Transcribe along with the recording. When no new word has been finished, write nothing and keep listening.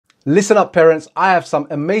Listen up parents, I have some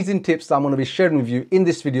amazing tips that I'm going to be sharing with you in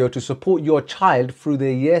this video to support your child through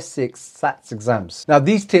their Year 6 SATs exams. Now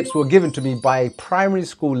these tips were given to me by a primary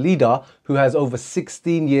school leader who has over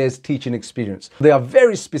 16 years teaching experience. They are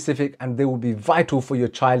very specific and they will be vital for your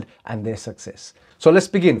child and their success. So let's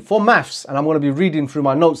begin. For maths, and I'm going to be reading through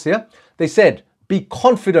my notes here, they said, be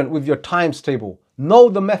confident with your times table. Know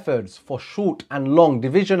the methods for short and long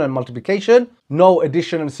division and multiplication, know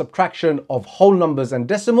addition and subtraction of whole numbers and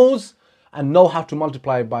decimals, and know how to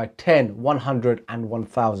multiply by 10, 100 and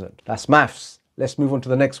 1000. That's maths. Let's move on to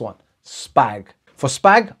the next one, SPAG. For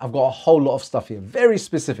SPAG, I've got a whole lot of stuff here, very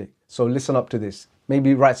specific. So listen up to this,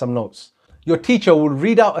 maybe write some notes. Your teacher will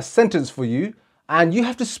read out a sentence for you and you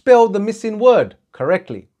have to spell the missing word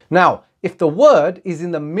correctly. Now, if the word is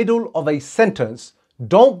in the middle of a sentence,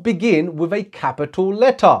 don't begin with a capital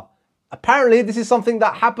letter. Apparently, this is something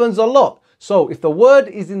that happens a lot. So if the word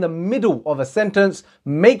is in the middle of a sentence,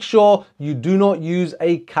 make sure you do not use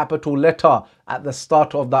a capital letter at the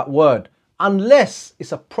start of that word, unless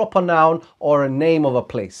it's a proper noun or a name of a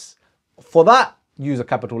place. For that, use a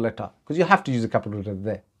capital letter, because you have to use a capital letter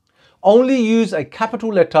there. Only use a capital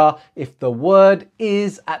letter if the word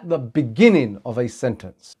is at the beginning of a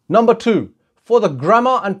sentence. Number 2. For the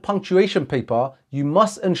grammar and punctuation paper, you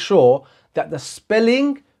must ensure that the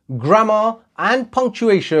spelling, grammar and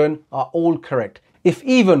punctuation are all correct. If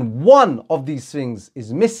even one of these things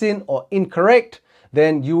is missing or incorrect,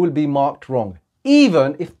 then you will be marked wrong,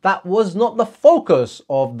 even if that was not the focus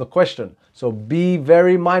of the question. So be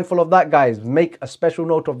very mindful of that, guys. Make a special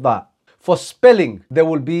note of that. For spelling, there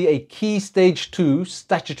will be a key stage 2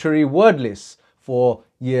 statutory word list for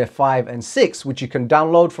Year 5 and 6, which you can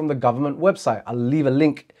download from the government website. I'll leave a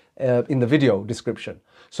link in the video description.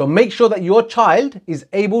 So make sure that your child is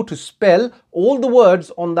able to spell all the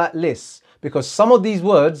words on that list, because some of these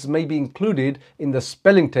words may be included in the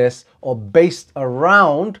spelling test or based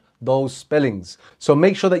around those spellings. So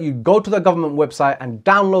make sure that you go to the government website and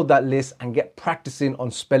download that list and get practicing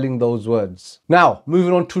on spelling those words. Now,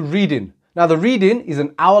 moving on to reading. Now the reading is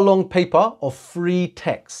an hour-long paper of free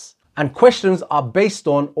texts, and questions are based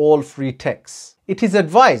on all free texts. It is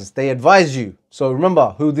advised, they advise you. So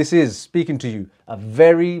remember who this is speaking to you, a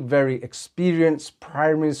very, very experienced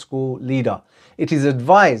primary school leader. It is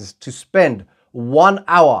advised to spend 1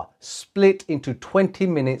 hour split into 20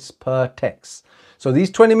 minutes per text. So these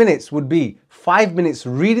 20 minutes would be 5 minutes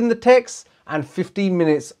reading the text and 15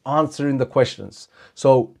 minutes answering the questions.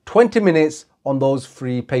 So 20 minutes on those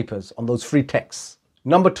free papers, on those free texts.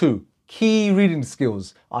 Number 2. Key reading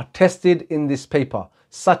skills are tested in this paper,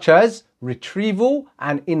 such as retrieval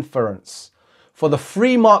and inference. For the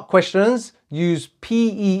free mark questions, use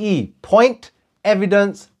PEE, point,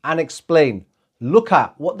 evidence, and explain. Look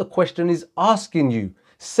at what the question is asking you.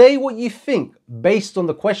 Say what you think based on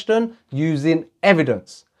the question using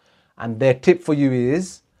evidence. And their tip for you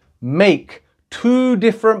is make 2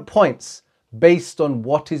 different points based on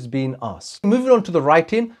what is being asked. Moving on to the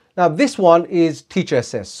writing. Now this one is teacher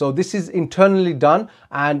assessed. So this is internally done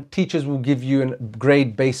and teachers will give you a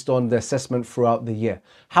grade based on the assessment throughout the year.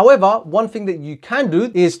 However, one thing that you can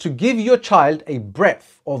do is to give your child a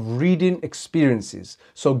breadth of reading experiences.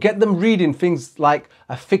 So get them reading things like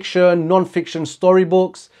fiction, non-fiction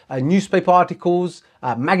storybooks, newspaper articles,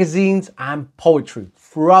 magazines and poetry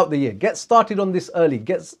throughout the year. Get started on this early.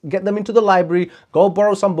 Get them into the library, go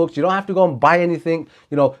borrow some books. You don't have to go and buy anything.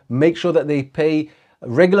 Make sure that they pay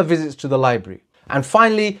regular visits to the library. And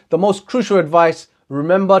finally, the most crucial advice,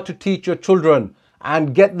 remember to teach your children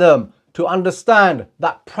and get them to understand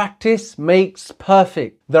that practice makes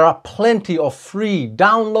perfect. There are plenty of free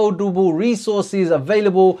downloadable resources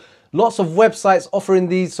available, lots of websites offering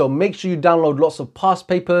these, so make sure you download lots of past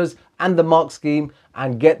papers and the mark scheme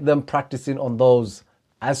and get them practicing on those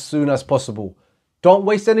as soon as possible. Don't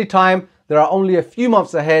waste any time. There are only a few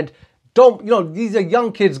months ahead. These are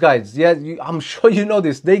young kids, guys. Yeah, I'm sure you know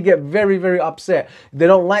this. They get very, very upset. They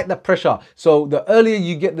don't like the pressure. So the earlier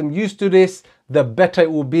you get them used to this, the better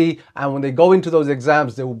it will be. And when they go into those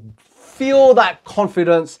exams, they will feel that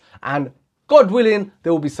confidence and God willing, they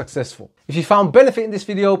will be successful. If you found benefit in this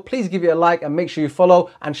video, please give it a like and make sure you follow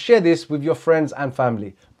and share this with your friends and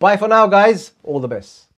family. Bye for now, guys. All the best.